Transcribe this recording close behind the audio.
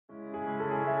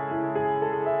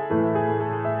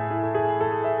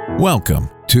Welcome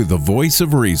to The Voice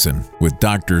of Reason with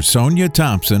Dr. Sonia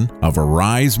Thompson of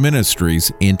Arise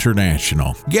Ministries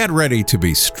International. Get ready to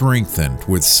be strengthened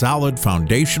with solid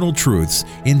foundational truths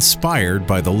inspired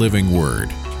by the living Word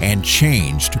and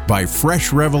changed by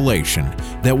fresh revelation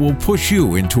that will push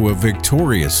you into a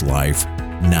victorious life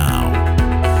now.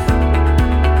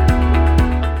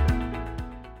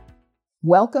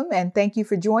 Welcome and thank you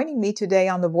for joining me today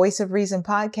on the Voice of Reason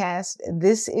podcast.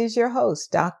 This is your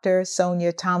host, Dr.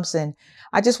 Sonia Thompson.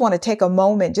 I just want to take a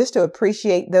moment just to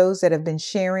appreciate those that have been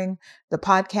sharing the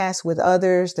podcast with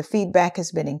others. The feedback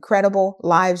has been incredible.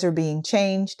 Lives are being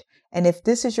changed. And if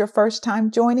this is your first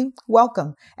time joining,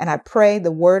 welcome. And I pray the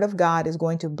Word of God is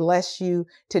going to bless you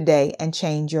today and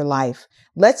change your life.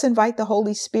 Let's invite the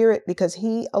Holy Spirit because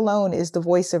He alone is the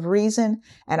voice of reason.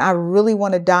 And I really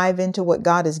want to dive into what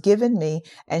God has given me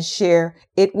and share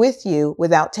it with you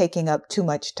without taking up too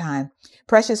much time.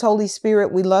 Precious Holy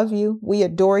Spirit, we love you. We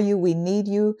adore you. We need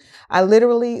you. I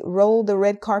literally rolled the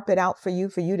red carpet out for you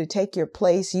to take your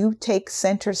place. You take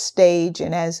center stage.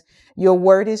 And as your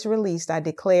word is released, I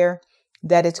declare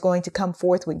that it's going to come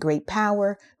forth with great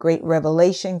power, great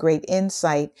revelation, great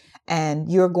insight, and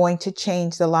you're going to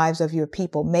change the lives of your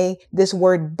people. May this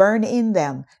word burn in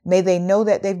them. May they know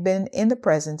that they've been in the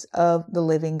presence of the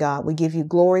living God. We give you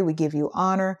glory. We give you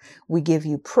honor. We give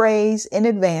you praise in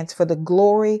advance for the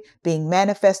glory being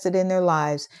manifested in their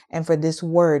lives and for this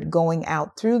word going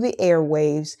out through the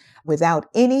airwaves without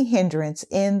any hindrance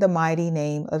in the mighty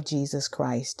name of Jesus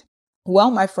Christ.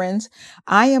 Well, my friends,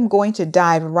 I am going to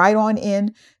dive right on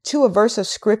in to a verse of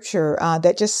scripture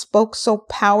that just spoke so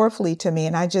powerfully to me.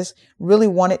 And I just really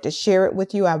wanted to share it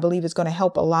with you. I believe it's going to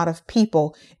help a lot of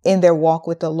people in their walk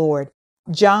with the Lord.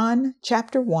 John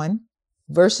chapter 1,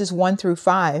 verses 1 through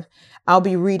 5. I'll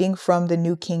be reading from the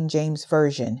New King James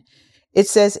Version. It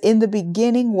says, "In the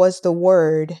beginning was the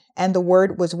Word, and the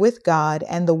Word was with God,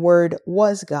 and the Word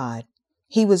was God.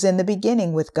 He was in the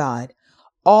beginning with God.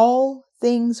 All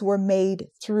things were made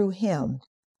through him,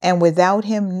 and without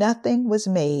him nothing was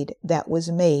made that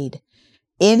was made.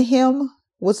 In him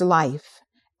was life,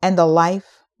 and the life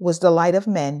was the light of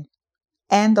men,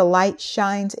 and the light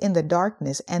shines in the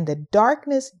darkness, and the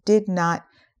darkness did not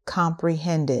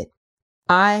comprehend it."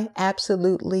 I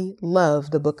absolutely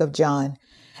love the book of John,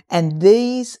 and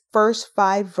these first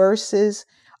 5 verses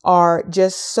are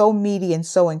just so meaty and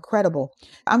so incredible.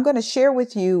 I'm going to share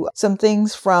with you some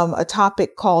things from a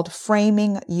topic called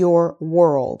framing your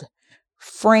world.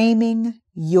 Framing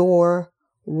your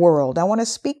world. I want to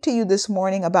speak to you this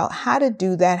morning about how to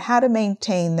do that, how to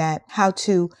maintain that, how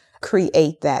to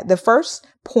create that. The first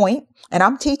point, and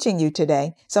I'm teaching you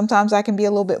today, sometimes I can be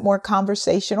a little bit more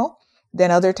conversational than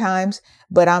other times,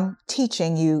 but I'm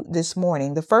teaching you this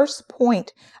morning. The first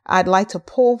point I'd like to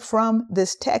pull from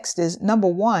this text is number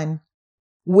 1,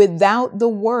 without the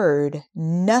word,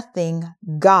 nothing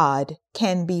God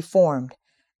can be formed.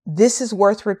 This is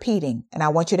worth repeating, and I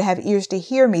want you to have ears to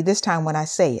hear me this time when I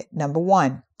say it. Number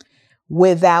 1,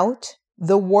 without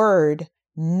the word,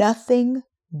 nothing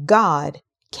God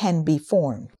can be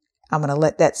formed. I'm going to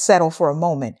let that settle for a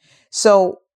moment.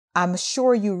 So I'm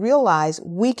sure you realize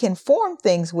we can form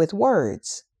things with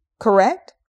words,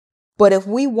 correct? But if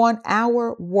we want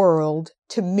our world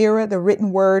to mirror the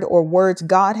written word or words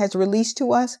God has released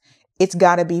to us, it's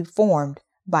got to be formed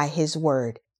by his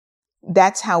word.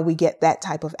 That's how we get that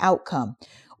type of outcome.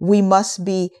 We must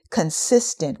be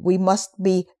consistent. We must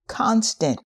be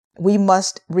constant. We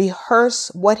must rehearse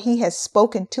what he has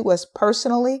spoken to us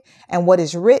personally and what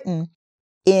is written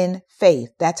in faith.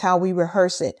 That's how we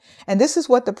rehearse it. And this is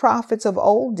what the prophets of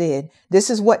old did. This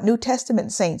is what New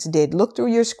Testament saints did. Look through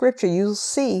your scripture. You'll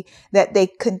see that they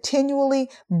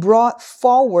continually brought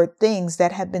forward things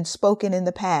that have been spoken in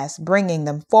the past, bringing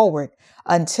them forward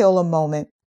until a moment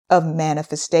of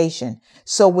manifestation.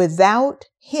 So without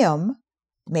him,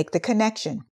 make the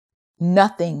connection.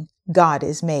 Nothing God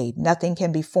is made. Nothing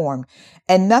can be formed.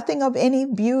 And nothing of any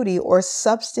beauty or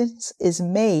substance is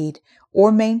made or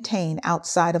maintained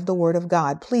outside of the word of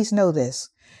God. Please know this.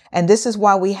 And this is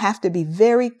why we have to be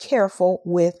very careful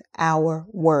with our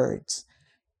words.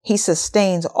 He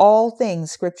sustains all things,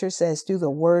 scripture says, through the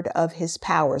word of his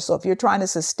power. So if you're trying to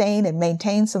sustain and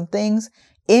maintain some things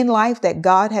in life that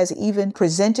God has even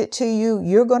presented to you,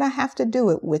 you're going to have to do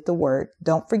it with the word.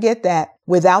 Don't forget that.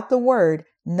 Without the word,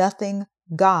 nothing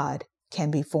God can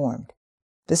be formed.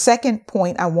 The second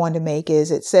point I want to make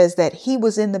is it says that he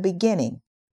was in the beginning.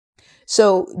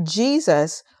 So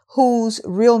Jesus, whose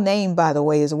real name, by the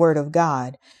way, is Word of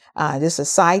God. This is a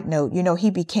side note. He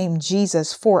became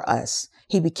Jesus for us.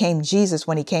 He became Jesus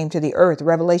when he came to the earth.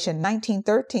 Revelation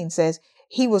 19:13 says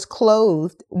He was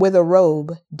clothed with a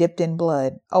robe dipped in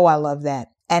blood. Oh, I love that.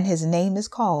 And his name is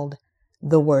called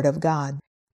the Word of God.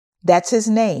 That's his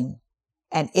name.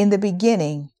 And in the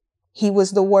beginning, he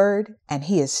was the Word, and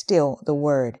he is still the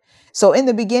Word. So in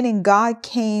the beginning, God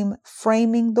came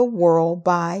framing the world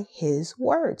by his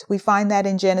words. We find that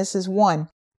in Genesis 1.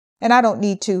 And I don't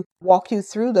need to walk you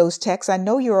through those texts. I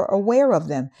know you're aware of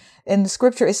them. In the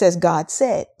scripture, it says, God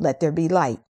said, let there be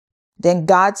light. Then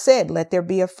God said, let there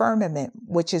be a firmament,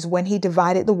 which is when he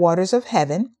divided the waters of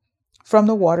heaven from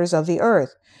the waters of the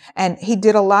earth. And he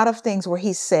did a lot of things where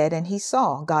he said and he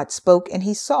saw. God spoke and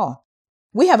he saw.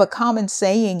 We have a common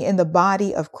saying in the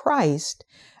body of Christ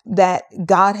that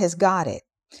God has got it.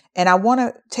 And I want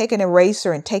to take an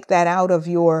eraser and take that out of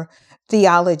your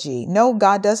theology. No,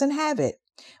 God doesn't have it.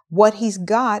 What he's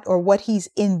got, or what he's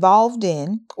involved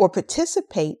in or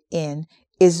participate in,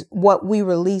 is what we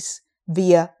release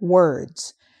via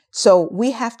words. So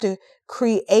we have to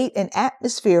create an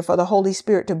atmosphere for the Holy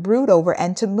Spirit to brood over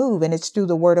and to move. And it's through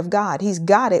the Word of God. He's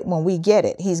got it when we get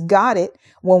it. He's got it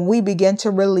when we begin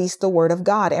to release the Word of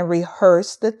God and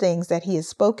rehearse the things that he has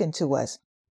spoken to us.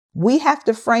 We have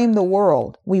to frame the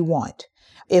world we want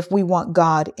if we want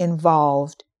God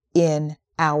involved in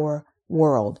our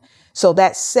world. So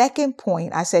that second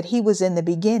point, I said he was in the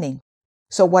beginning.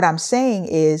 So what I'm saying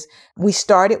is we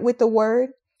started with the Word,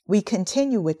 we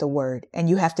continue with the Word, and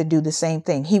you have to do the same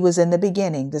thing. He was in the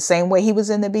beginning. The same way he was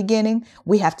in the beginning,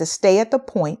 we have to stay at the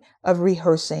point of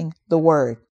rehearsing the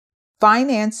Word.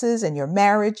 Finances and your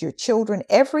marriage, your children,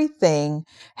 everything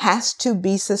has to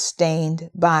be sustained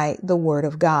by the Word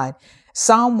of God.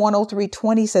 Psalm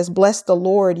 103:20 says, bless the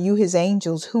Lord, you his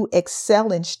angels who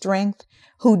excel in strength,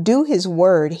 who do his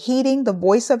word, heeding the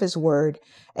voice of his word.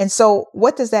 And so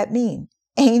what does that mean?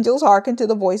 Angels hearken to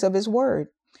the voice of his word.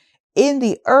 In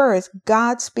the earth,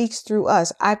 God speaks through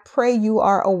us. I pray you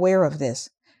are aware of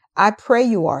this. I pray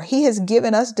you are. He has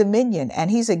given us dominion and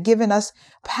he's given us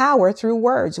power through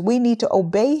words. We need to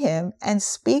obey him and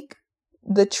speak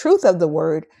the truth of the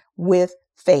word with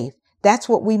faith. That's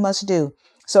what we must do.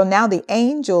 So now the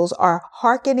angels are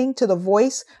hearkening to the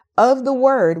voice of the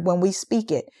word when we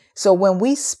speak it. So when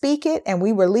we speak it and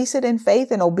we release it in faith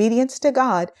and obedience to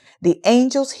God, the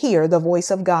angels hear the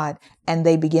voice of God and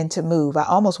they begin to move. I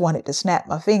almost wanted to snap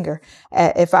my finger.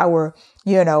 If I were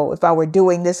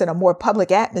doing this in a more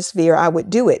public atmosphere, I would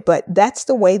do it. But that's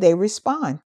the way they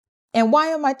respond. And why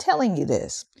am I telling you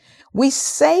this? We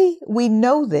say we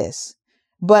know this,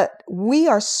 but we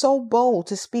are so bold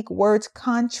to speak words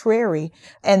contrary.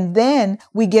 And then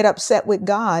we get upset with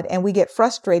God and we get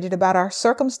frustrated about our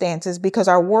circumstances because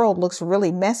our world looks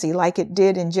really messy, like it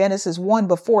did in Genesis 1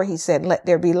 before he said, let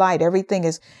there be light. Everything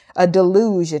is a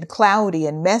deluge and cloudy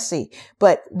and messy.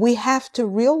 But we have to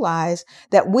realize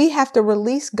that we have to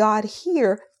release God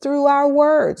here through our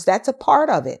words. That's a part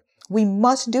of it. We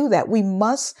must do that. We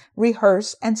must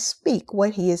rehearse and speak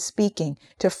what he is speaking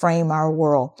to frame our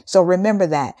world. So remember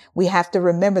that. We have to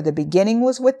remember the beginning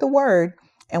was with the word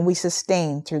and we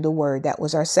sustain through the word. That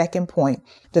was our second point.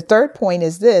 The third point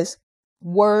is this: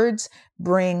 words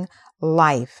bring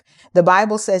life. The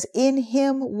Bible says in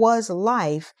him was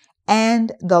life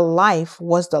and the life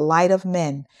was the light of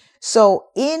men. So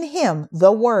in him,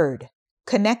 the word,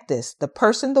 connect this, the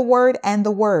person, the word, and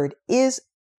the word is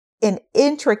an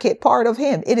intricate part of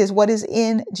him. It is what is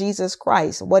in Jesus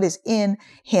Christ, what is in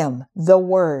him, the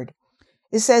word.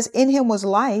 It says in him was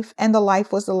life and the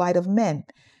life was the light of men.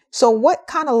 So what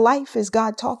kind of life is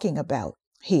God talking about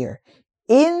here?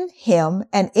 In him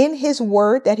and in his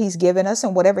word that he's given us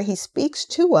and whatever he speaks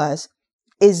to us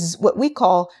is what we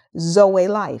call Zoe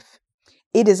life.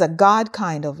 It is a God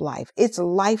kind of life. It's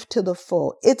life to the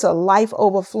full. It's a life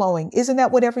overflowing. Isn't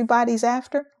that what everybody's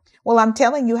after? Well, I'm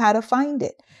telling you how to find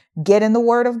it. Get in the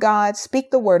word of God,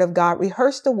 speak the word of God,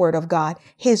 rehearse the word of God.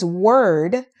 His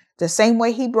word, the same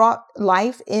way he brought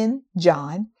life in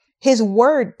John, his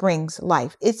word brings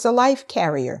life. It's a life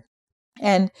carrier.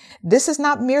 And this is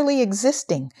not merely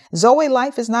existing. Zoe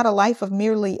life is not a life of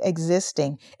merely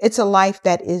existing. It's a life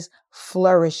that is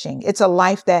flourishing. It's a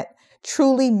life that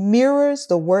truly mirrors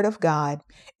the word of God.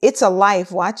 It's a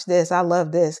life, watch this, I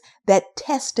love this, that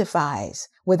testifies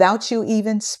without you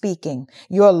even speaking.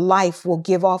 Your life will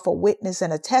give off a witness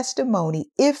and a testimony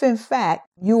if in fact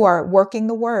you are working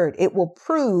the word. It will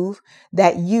prove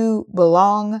that you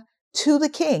belong to the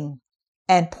King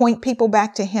and point people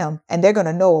back to him, and they're going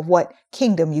to know of what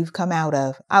kingdom you've come out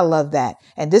of. I love that.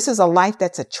 And this is a life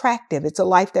that's attractive. It's a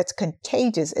life that's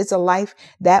contagious. It's a life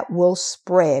that will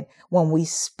spread. When we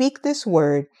speak this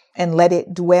word and let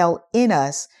it dwell in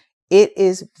us, it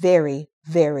is very,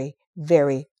 very,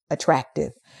 very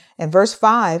attractive. And verse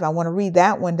 5, I want to read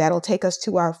that one. That'll take us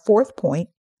to our fourth point.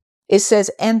 It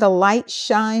says, and the light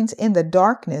shines in the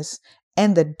darkness,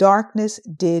 and the darkness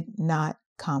did not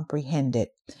comprehend it.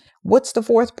 What's the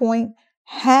fourth point?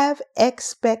 Have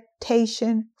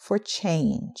expectation for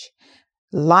change.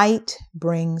 Light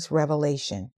brings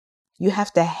revelation. You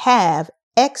have to have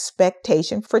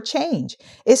expectation for change.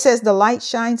 It says the light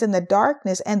shines in the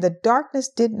darkness, and the darkness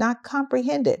did not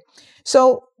comprehend it.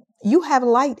 So you have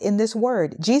light in this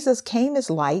word. Jesus came as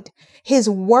light. His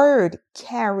word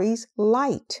carries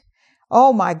light.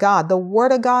 Oh my God, the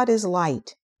word of God is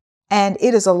light, and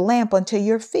it is a lamp unto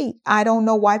your feet. I don't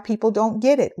know why people don't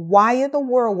get it. Why in the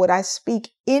world would I speak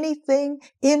anything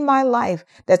in my life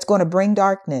that's going to bring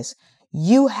darkness?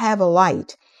 You have a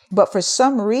light, but for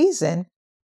some reason,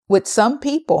 with some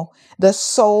people, the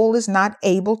soul is not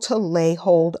able to lay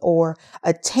hold or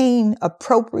attain,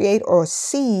 appropriate, or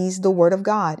seize the word of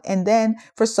God. And then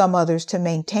for some others to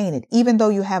maintain it, even though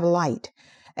you have light.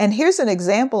 And here's an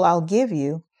example I'll give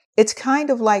you. It's kind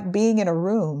of like being in a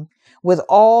room with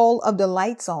all of the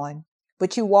lights on,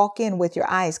 but you walk in with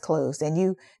your eyes closed,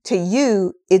 and to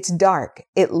you, it's dark.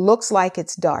 It looks like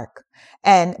it's dark.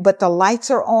 But the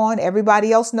lights are on.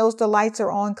 Everybody else knows the lights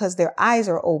are on because their eyes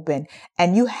are open.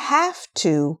 And you have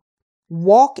to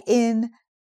walk in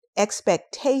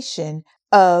expectation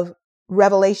of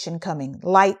revelation coming,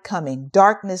 light coming,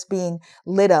 darkness being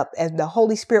lit up, as the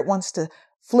Holy Spirit wants to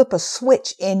flip a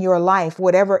switch in your life,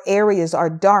 whatever areas are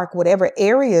dark, whatever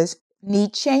areas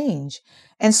need change.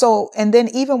 And then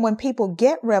even when people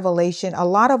get revelation, a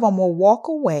lot of them will walk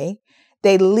away.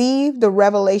 They leave the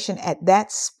revelation at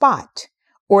that spot,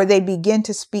 or they begin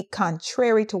to speak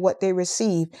contrary to what they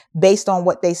receive based on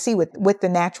what they see with the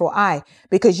natural eye,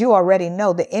 because you already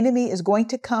know the enemy is going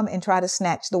to come and try to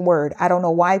snatch the word. I don't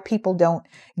know why people don't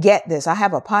get this. I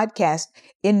have a podcast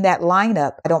in that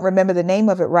lineup. I don't remember the name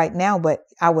of it right now, but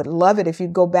I would love it if you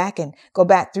go back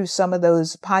through some of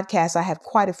those podcasts. I have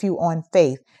quite a few on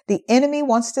faith. The enemy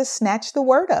wants to snatch the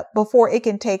word up before it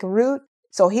can take root.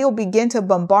 So he'll begin to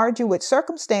bombard you with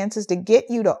circumstances to get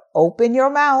you to open your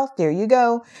mouth. There you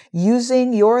go.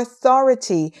 Using your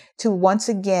authority to once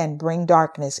again bring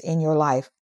darkness in your life.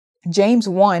 James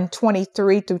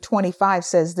 1:23-25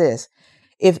 says this: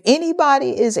 if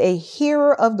anybody is a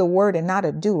hearer of the word and not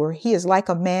a doer, he is like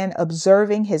a man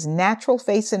observing his natural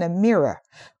face in a mirror.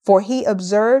 For he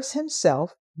observes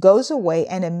himself, goes away,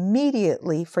 and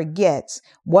immediately forgets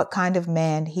what kind of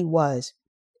man he was.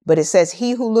 But it says,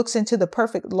 he who looks into the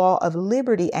perfect law of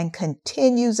liberty and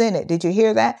continues in it. Did you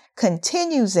hear that?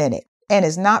 Continues in it, and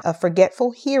is not a forgetful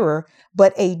hearer,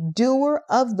 but a doer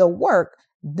of the work.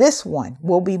 This one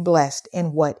will be blessed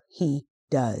in what he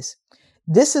does.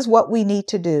 This is what we need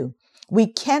to do. We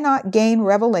cannot gain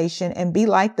revelation and be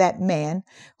like that man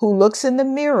who looks in the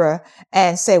mirror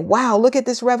and say, wow, look at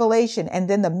this revelation. And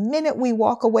then the minute we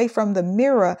walk away from the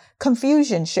mirror,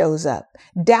 confusion shows up.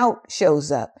 Doubt shows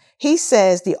up. He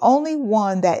says the only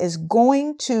one that is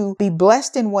going to be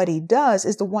blessed in what he does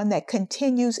is the one that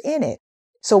continues in it.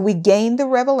 So we gain the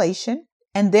revelation,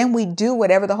 and then we do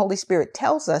whatever the Holy Spirit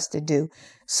tells us to do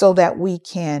so that we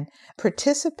can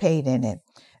participate in it.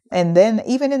 And then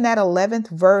even in that 11th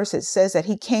verse, it says that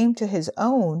he came to his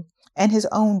own, and his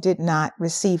own did not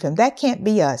receive him. That can't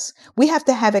be us. We have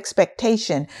to have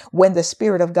expectation when the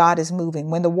Spirit of God is moving,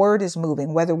 when the word is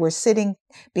moving, whether we're sitting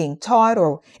being taught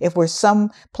or if we're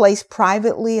someplace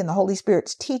privately and the Holy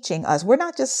Spirit's teaching us. We're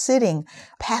not just sitting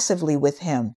passively with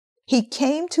him. He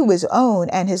came to his own,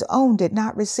 and his own did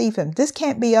not receive him. This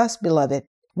can't be us, beloved.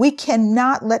 We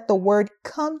cannot let the word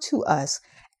come to us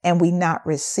and we not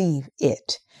receive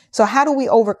it. So how do we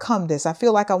overcome this? I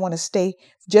feel like I want to stay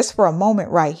just for a moment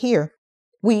right here.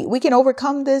 We can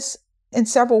overcome this in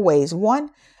several ways. One,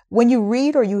 when you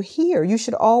read or you hear, you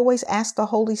should always ask the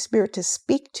Holy Spirit to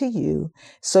speak to you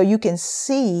so you can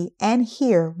see and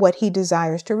hear what he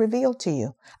desires to reveal to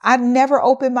you. I've never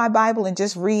opened my Bible and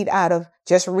just read out of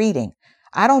just reading.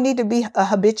 I don't need to be a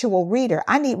habitual reader.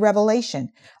 I need revelation.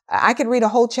 I could read a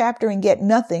whole chapter and get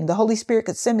nothing. The Holy Spirit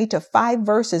could send me to 5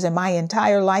 verses and my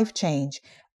entire life change.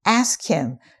 Ask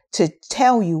him to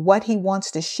tell you what he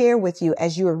wants to share with you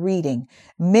as you're reading.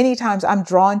 Many times I'm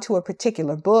drawn to a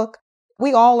particular book.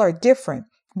 We all are different,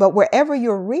 but wherever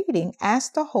you're reading,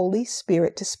 ask the Holy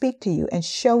Spirit to speak to you and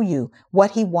show you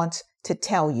what he wants to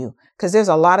tell you, because there's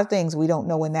a lot of things we don't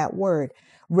know in that word.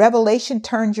 Revelation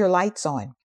turns your lights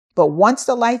on, but once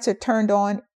the lights are turned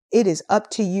on, it is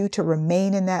up to you to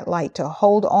remain in that light, to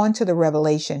hold on to the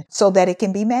revelation so that it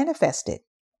can be manifested.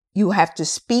 You have to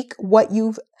speak what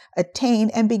you've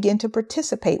attained and begin to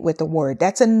participate with the word.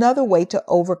 That's another way to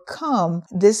overcome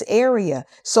this area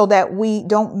so that we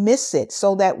don't miss it,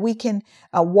 so that we can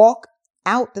walk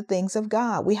out the things of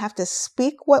God. We have to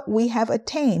speak what we have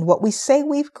attained, what we say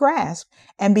we've grasped,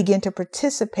 and begin to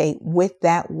participate with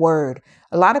that word.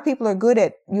 A lot of people are good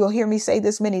at, you'll hear me say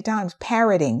this many times,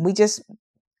 parroting. We just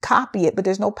copy it, but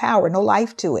there's no power, no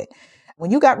life to it.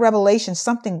 When you got revelation,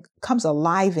 something comes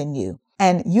alive in you.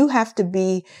 And you have to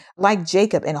be like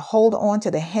Jacob and hold on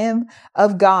to the hem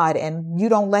of God, and you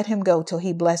don't let him go till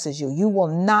he blesses you. You will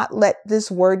not let this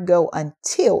word go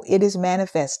until it is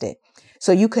manifested.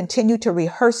 So you continue to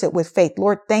rehearse it with faith.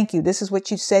 Lord, thank you. This is what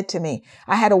you said to me.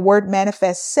 I had a word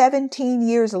manifest 17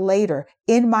 years later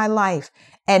in my life,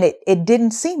 and it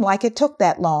didn't seem like it took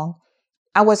that long.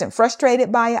 I wasn't frustrated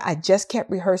by it. I just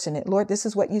kept rehearsing it. Lord, this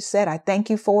is what you said. I thank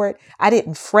you for it. I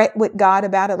didn't fret with God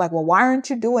about it. Like, well, why aren't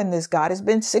you doing this, God? It's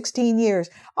been 16 years.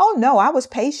 Oh, no, I was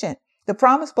patient. The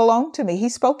promise belonged to me. He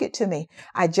spoke it to me.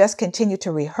 I just continued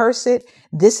to rehearse it.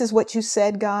 This is what you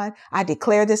said, God. I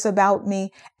declare this about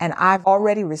me, and I've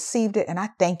already received it. And I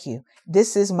thank you.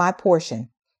 This is my portion.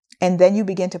 And then you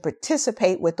begin to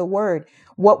participate with the word.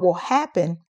 What will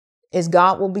happen is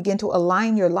God will begin to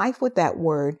align your life with that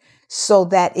word so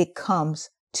that it comes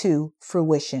to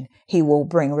fruition. He will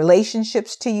bring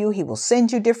relationships to you. He will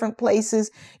send you different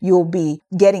places. You'll be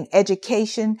getting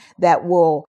education that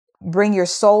will bring your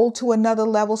soul to another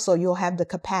level, so you'll have the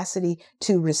capacity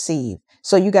to receive.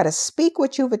 So you got to speak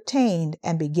what you've attained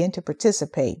and begin to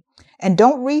participate. And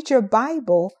don't read your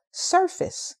Bible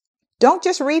surface. Don't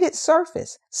just read it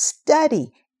surface.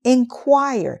 Study.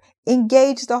 Inquire,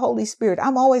 engage the Holy Spirit.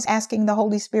 I'm always asking the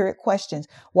Holy Spirit questions.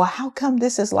 Well, how come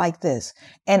this is like this?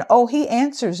 And he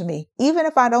answers me. Even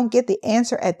if I don't get the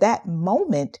answer at that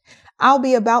moment, I'll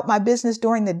be about my business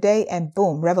during the day and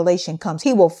boom, revelation comes.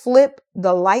 He will flip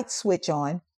the light switch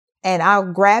on and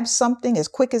I'll grab something as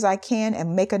quick as I can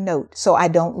and make a note so I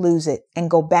don't lose it and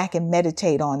go back and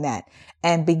meditate on that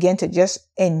and begin to just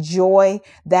enjoy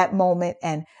that moment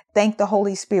and thank the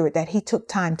Holy Spirit that he took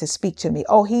time to speak to me.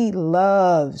 Oh, he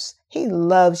loves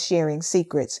sharing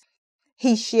secrets.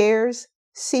 He shares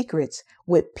secrets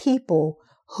with people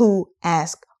who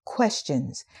ask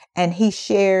questions, and he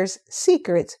shares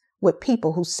secrets with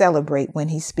people who celebrate when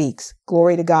he speaks.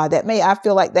 Glory to God. I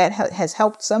feel like that has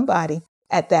helped somebody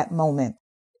at that moment.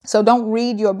 So don't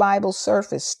read your Bible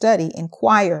surface, study,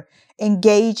 inquire,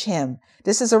 engage him.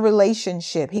 This is a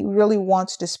relationship. He really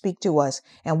wants to speak to us.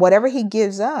 And whatever he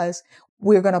gives us,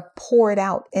 we're going to pour it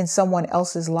out in someone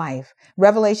else's life.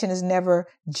 Revelation is never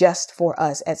just for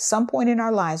us. At some point in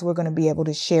our lives, we're going to be able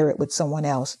to share it with someone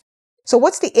else. So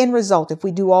what's the end result if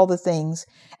we do all the things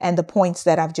and the points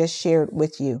that I've just shared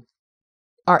with you?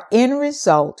 Our end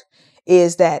result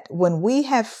is that when we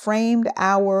have framed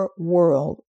our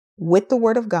world with the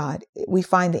word of God, we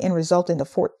find the end result in the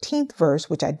 14th verse,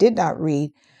 which I did not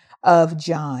read, of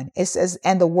John. It says,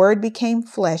 and the word became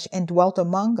flesh and dwelt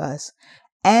among us,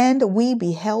 and we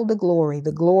beheld the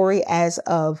glory as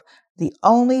of the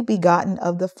only begotten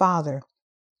of the Father,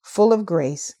 full of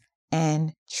grace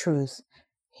and truth.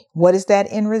 What is that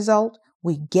end result?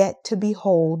 We get to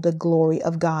behold the glory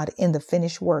of God in the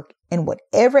finished work in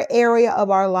whatever area of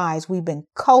our lives we've been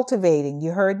cultivating.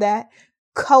 You heard that?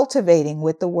 Cultivating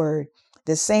with the word.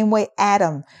 The same way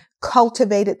Adam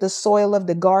cultivated the soil of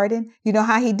the garden. You know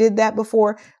how he did that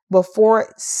before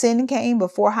sin came,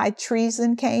 before high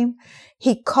treason came?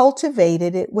 He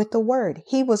cultivated it with the word.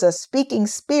 He was a speaking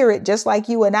spirit, just like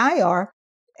you and I are,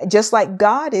 just like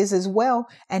God is as well.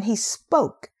 And he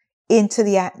spoke into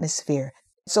the atmosphere.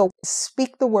 So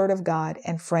speak the word of God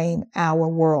and frame our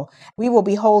world. We will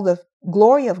behold the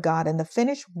glory of God in the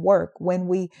finished work when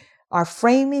we are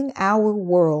framing our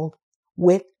world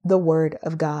with the word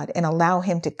of God and allow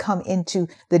him to come into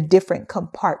the different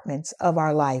compartments of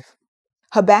our life.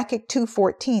 Habakkuk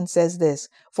 2:14 says this,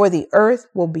 for the earth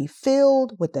will be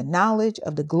filled with the knowledge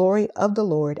of the glory of the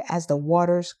Lord as the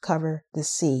waters cover the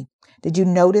sea. Did you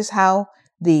notice how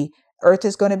the earth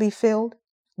is going to be filled?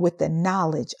 With the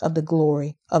knowledge of the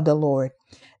glory of the Lord.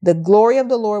 The glory of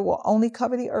the Lord will only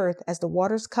cover the earth as the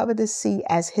waters cover the sea,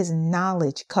 as his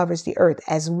knowledge covers the earth,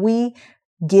 as we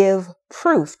give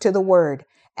proof to the word,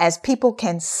 as people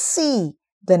can see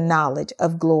the knowledge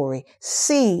of glory,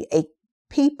 see a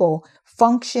people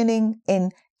functioning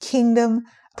in kingdom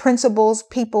principles,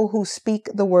 people who speak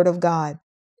the word of God.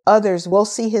 Others will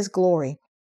see his glory.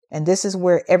 And this is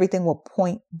where everything will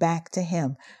point back to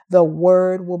him. The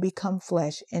word will become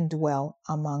flesh and dwell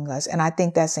among us. And I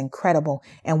think that's incredible.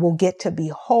 And we'll get to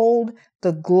behold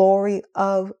the glory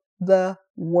of the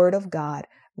word of God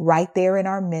right there in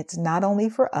our midst, not only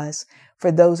for us,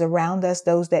 for those around us,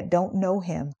 those that don't know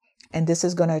him. And this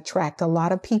is going to attract a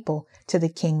lot of people to the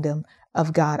kingdom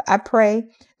of God. I pray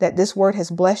that this word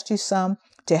has blessed you some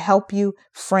to help you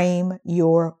frame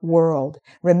your world.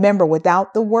 Remember,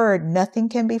 without the word, nothing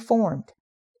can be formed.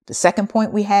 The second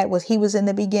point we had was he was in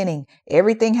the beginning.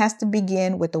 Everything has to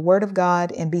begin with the word of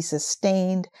God and be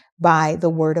sustained by the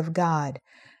word of God.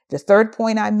 The third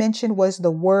point I mentioned was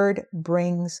the word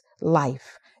brings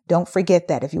life. Don't forget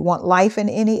that. If you want life in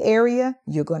any area,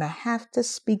 you're going to have to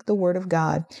speak the word of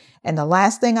God. And the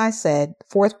last thing I said,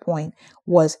 fourth point,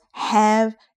 was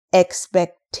have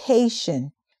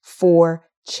expectation for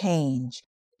change.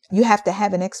 You have to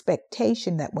have an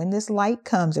expectation that when this light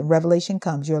comes and revelation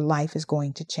comes, your life is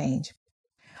going to change.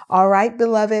 All right,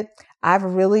 beloved, I've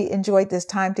really enjoyed this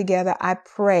time together. I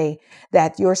pray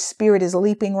that your spirit is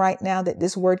leaping right now, that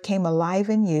this word came alive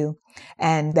in you,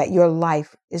 and that your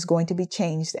life is going to be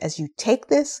changed as you take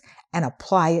this and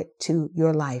apply it to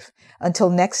your life. Until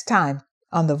next time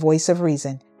on The Voice of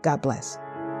Reason, God bless.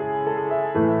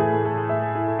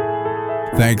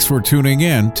 Thanks for tuning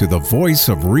in to the Voice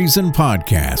of Reason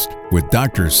podcast with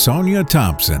Dr. Sonia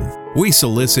Thompson. We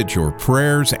solicit your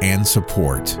prayers and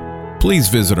support. Please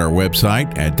visit our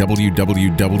website at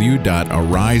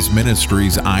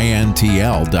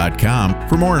www.ariseministriesintl.com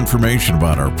for more information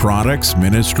about our products,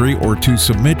 ministry, or to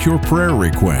submit your prayer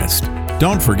request.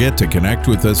 Don't forget to connect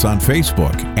with us on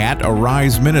Facebook at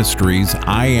Arise Ministries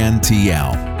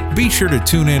INTL. Be sure to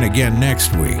tune in again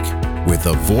next week with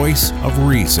the Voice of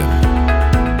Reason.